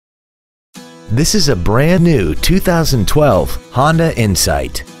This is a brand new 2012 Honda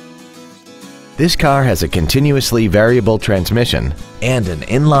Insight. This car has a continuously variable transmission and an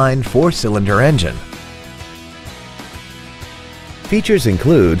inline 4-cylinder engine. Features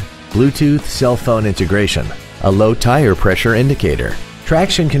include Bluetooth cell phone integration, a low tire pressure indicator,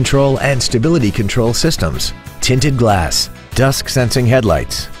 traction control and stability control systems, tinted glass, dusk sensing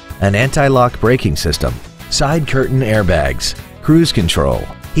headlights, an anti-lock braking system, side curtain airbags, cruise control,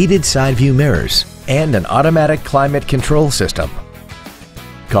 heated side view mirrors, and an automatic climate control system.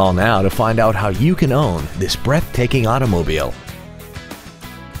 Call now to find out how you can own this breathtaking automobile.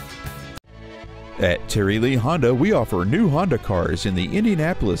 At Terry Lee Honda, we offer new Honda cars in the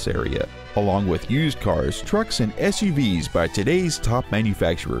Indianapolis area, along with used cars, trucks, and SUVs by today's top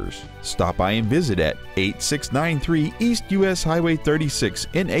manufacturers. Stop by and visit at 8693 East US Highway 36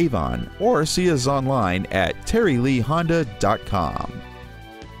 in Avon, or see us online at terryleehonda.com.